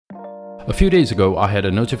A few days ago, I had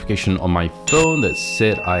a notification on my phone that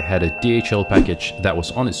said I had a DHL package that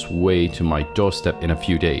was on its way to my doorstep in a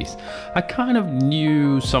few days. I kind of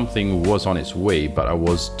knew something was on its way, but I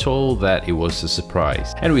was told that it was a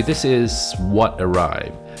surprise. Anyway, this is what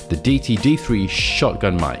arrived: the Deity D3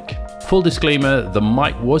 shotgun mic. Full disclaimer, the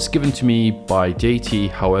mic was given to me by Deity,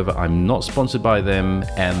 however I'm not sponsored by them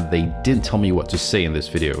and they didn't tell me what to say in this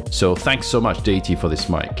video. So thanks so much Deity for this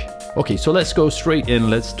mic. Okay, so let's go straight in,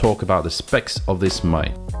 let's talk about the specs of this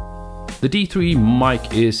mic. The D3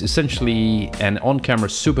 mic is essentially an on-camera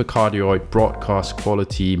supercardioid broadcast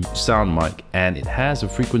quality sound mic, and it has a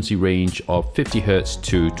frequency range of 50Hz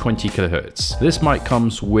to 20 kHz. This mic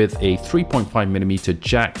comes with a 3.5mm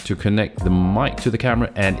jack to connect the mic to the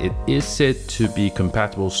camera, and it is said to be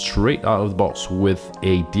compatible straight out of the box with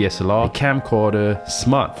a DSLR, a camcorder,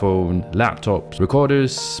 smartphone, laptops,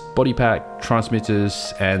 recorders, body pack,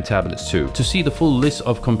 transmitters, and tablets too. To see the full list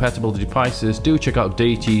of compatible devices, do check out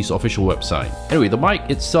Deity's official website. Anyway, the mic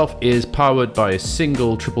itself is powered by a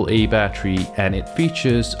single AAA battery, and it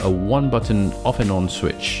features a one-button off and on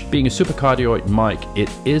switch. Being a supercardioid mic, it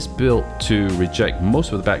is built to reject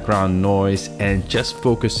most of the background noise and just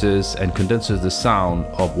focuses and condenses the sound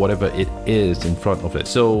of whatever it is in front of it.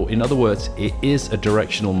 So in other words, it is a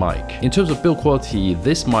directional mic. In terms of build quality,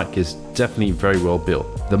 this mic is definitely very well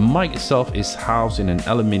built. The mic itself is housed in an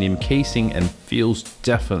aluminium casing and feels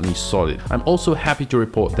definitely solid. I'm also happy to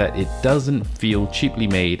report that it doesn't feel cheaply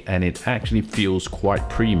made, and it actually feels quite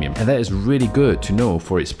premium, and that is really good to know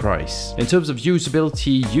for its price. In terms of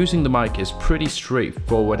usability, using the mic is pretty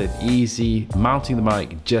straightforward and easy. Mounting the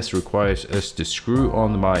mic just requires us to screw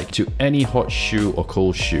on the mic to any hot shoe or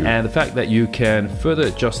cold shoe, and the fact that you can further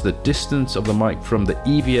adjust the distance of the mic from the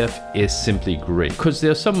EVF is simply great, because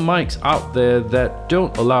there are some mics out there that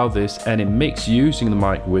don't allow this, and it makes using the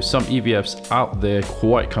mic with some EVFs out there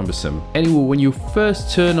quite cumbersome. Anyway, when you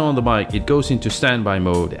first turn on the mic, it goes into standby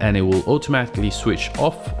mode, and it will automatically switch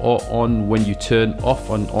off or on when you turn off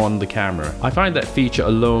and on the camera. I find that feature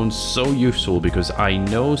alone so useful, because I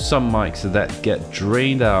know some mics that get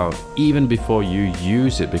drained out even before you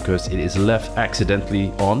use it because it is left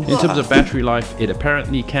accidentally on. In terms of battery life, it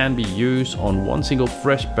apparently can be used on one single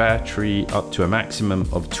fresh battery up to a maximum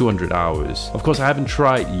of 200 hours. Of course, I haven't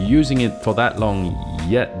tried using it for that long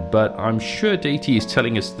yet, but I'm sure Deity is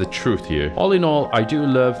telling us the truth here. All in all, I do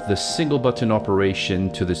love the single button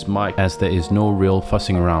operation to this mic, as there is no real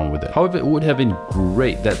fussing around with it. However, it would have been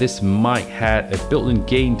great that this mic had a built-in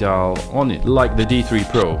gain dial on it like the D3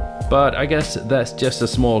 Pro, but I guess that's just a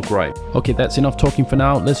small gripe. Okay, that's enough talking for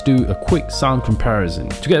now. Let's do a quick sound comparison.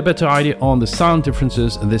 To get a better idea on the sound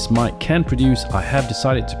differences this mic can produce, I have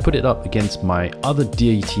decided to put it up against my other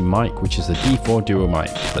Deity mic, which is the D4 Duo mic.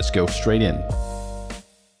 Let's go straight in.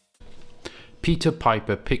 Peter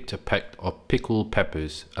Piper picked a peck of pickled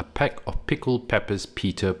peppers. A peck of pickled peppers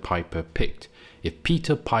Peter Piper picked. If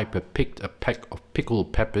Peter Piper picked a peck of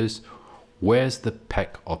pickled peppers, where's the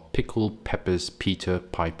peck of pickled peppers Peter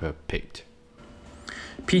Piper picked?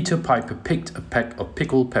 Peter Piper picked a peck of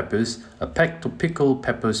pickled peppers. A peck of pickled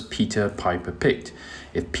peppers Peter Piper picked.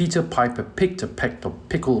 If Peter Piper picked a peck of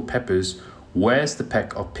pickled peppers, where's the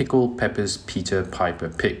peck of pickled peppers Peter Piper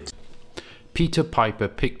picked? Peter Piper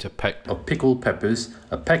picked a peck of pickled peppers.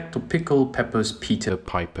 A peck of pickled peppers Peter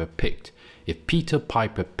Piper picked. If Peter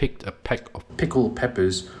Piper picked a peck of pickled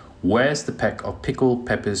peppers, where's the peck of pickled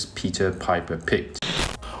peppers Peter Piper picked?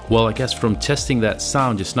 Well, I guess from testing that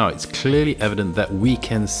sound just now, it's clearly evident that we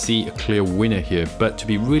can see a clear winner here. But to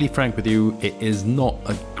be really frank with you, it is not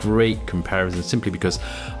a great comparison, simply because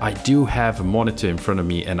I do have a monitor in front of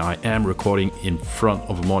me and I am recording in front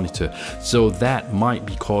of a monitor. So that might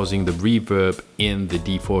be causing the reverb in the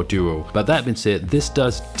D4 Duo. But that being said, this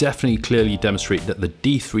does definitely clearly demonstrate that the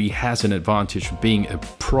D3 has an advantage for being a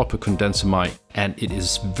proper condenser mic, and it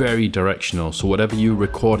is very directional. So whatever you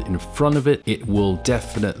record in front of it, it will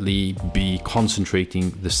definitely be concentrating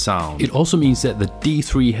the sound. It also means that the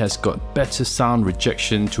D3 has got better sound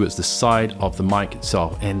rejection towards the side of the mic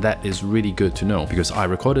itself, and that is really good to know, because I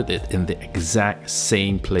recorded it in the exact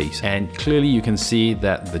same place, and clearly you can see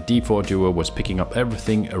that the D4 Duo was picking up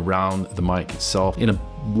everything around the mic itself in a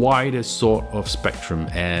wider sort of spectrum,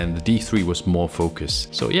 and the D3 was more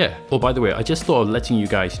focused. So yeah. Oh, by the way, I just thought of letting you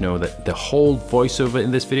guys know that the whole voiceover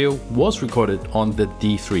in this video was recorded on the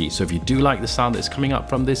D3. So if you do like the sound that's coming up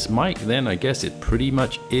from this mic, then I guess it pretty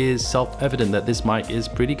much is self-evident that this mic is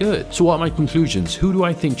pretty good. So what are my conclusions? Who do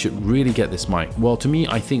I think should really get this mic? Well, to me,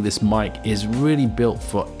 I think this mic is really built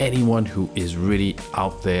for anyone who is really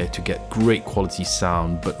out there to get great quality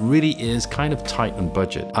sound, but really is kind of tight on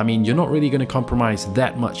budget. I mean, you're not really going to compromise that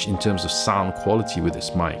that much in terms of sound quality with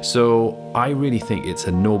this mic. So I really think it's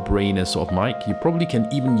a no-brainer sort of mic. You probably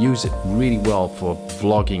can even use it really well for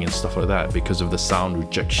vlogging and stuff like that because of the sound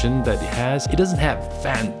rejection that it has. It doesn't have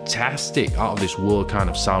fantastic out of this world kind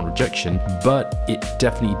of sound rejection, but it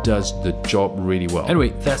definitely does the job really well. Anyway,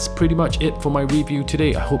 that's pretty much it for my review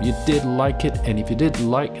today. I hope you did like it, and if you did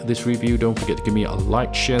like this review, don't forget to give me a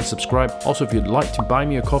like, share and subscribe. Also, if you'd like to buy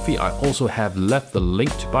me a coffee, I also have left the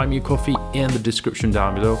link to buy me a coffee in the description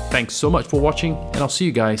down below. Thanks so much for watching, and I'll see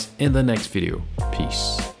you guys in the next video.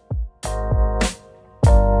 Peace.